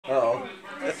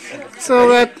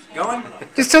So Going?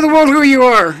 just tell the world who you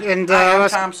are. And Hi, I'm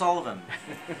Tom Sullivan.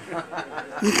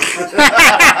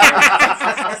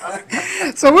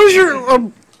 So what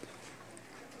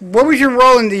was your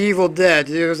role in The Evil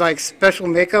Dead? It was like special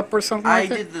makeup or something like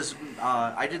that?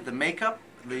 I did the makeup,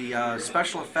 the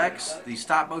special effects, the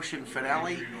stop motion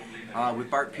finale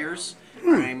with Bart Pierce.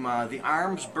 I'm the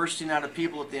arms bursting out of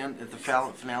people at the end at the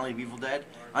finale of Evil Dead.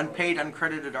 Unpaid,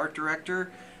 uncredited art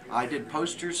director. I did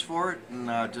posters for it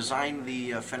and designed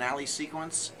the finale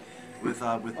sequence with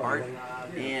Bart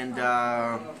and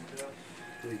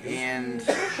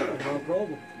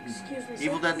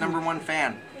Evil Dead #1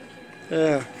 fan.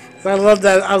 Yeah, I love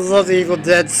that. I love the Evil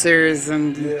Dead series.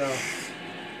 And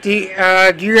do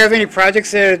you have any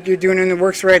projects that you're doing in the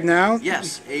works right now?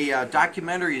 Yes, a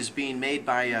documentary is being made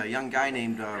by a young guy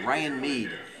named Ryan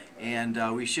Mead, and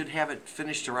we should have it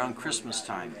finished around Christmas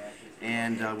time.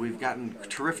 And we've gotten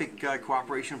terrific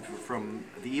cooperation from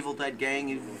the Evil Dead gang,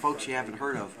 even folks you haven't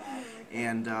heard of.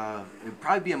 And it'll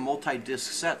probably be a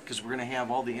multi-disc set because we're going to have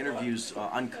all the interviews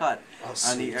uncut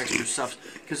on the extra stuff.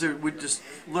 Because we just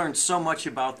learned so much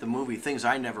about the movie, things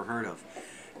I never heard of.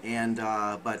 And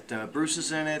but Bruce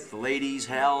is in it, the ladies,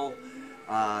 Hal,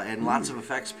 and lots of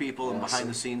effects people and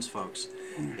behind-the-scenes folks.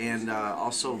 And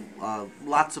also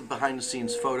lots of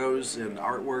behind-the-scenes photos and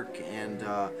artwork and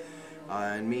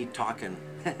me talking.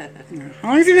 How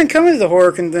long have you been coming to the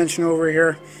horror convention over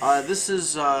here? This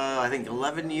is, I think,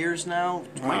 11 years now.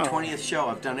 My 20th show.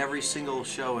 I've done every single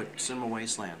show at Cinema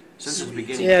Wasteland since its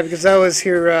beginning. Yeah, because I was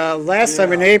here last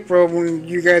time in April when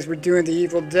you guys were doing the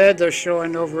Evil Dead. They're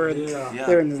showing over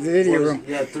there in the video room.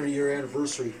 Yeah, 30-year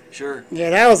anniversary. Sure. Yeah,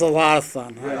 that was a lot of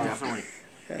fun. Yeah, definitely.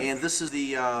 And this is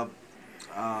the,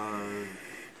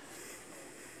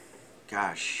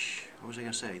 gosh, what was I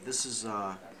going to say? This is,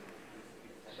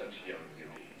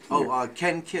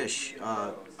 Ken Kish.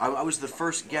 I was the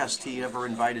first guest he ever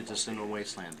invited to Cinema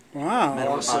Wasteland. Wow. Met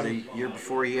him about a year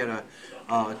before. He had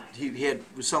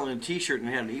was selling a T-shirt and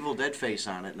had an Evil Dead face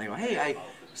on it. And they go, "Hey,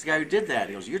 it's the guy who did that."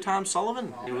 He goes, "You're Tom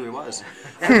Sullivan?" I knew who he was.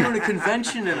 I'm doing a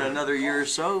convention in another year or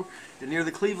so near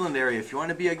the Cleveland area. If you want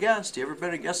to be a guest, you ever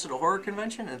been a guest at a horror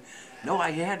convention? And no,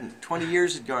 I hadn't. 20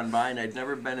 years had gone by, and I'd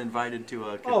never been invited to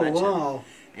a convention. Oh, wow.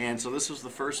 And so this was the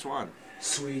first one.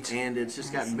 Sweet. And it's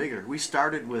just gotten bigger. We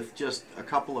started with just a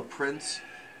couple of prints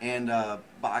and a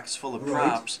box full of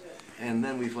props, and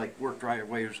then we've like worked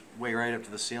way right up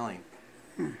to the ceiling.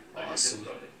 Awesome.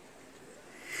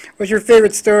 What's your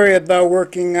favorite story about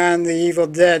working on the Evil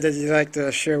Dead that you'd like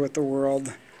to share with the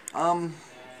world?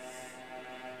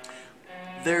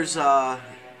 There's a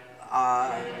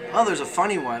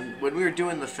funny one. When we were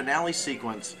doing the finale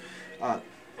sequence,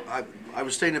 I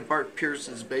was staying at Bart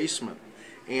Pierce's basement,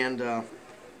 and the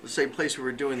same place we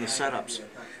were doing the setups,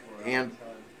 and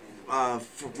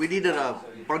we needed a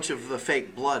bunch of the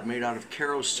fake blood made out of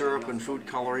Caro syrup and food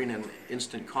coloring and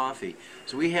instant coffee.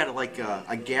 So we had like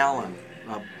a gallon,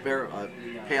 a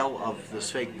pail of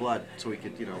this fake blood so we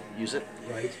could, use it.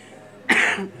 Right.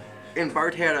 And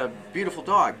Bart had a beautiful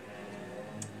dog.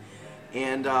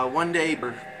 And one day,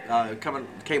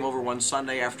 came over one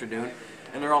Sunday afternoon,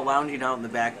 and they're all lounging out in the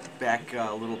back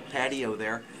little patio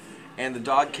there. And the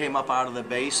dog came up out of the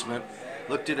basement,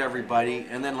 looked at everybody,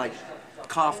 and then like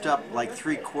coughed up like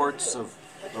 3 quarts of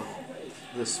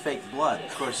this fake blood.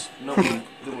 Of course, nobody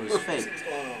knew it was fake.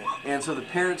 And so the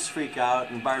parents freak out,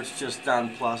 and Bart's just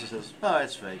nonplussed and says, "Oh,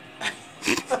 it's fake."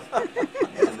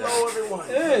 Hello, everyone.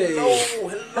 Hey.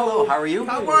 Hello. How are you?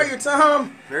 How are you,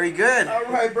 Tom? Very good. All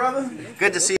right, brother.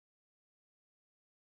 Good to see you.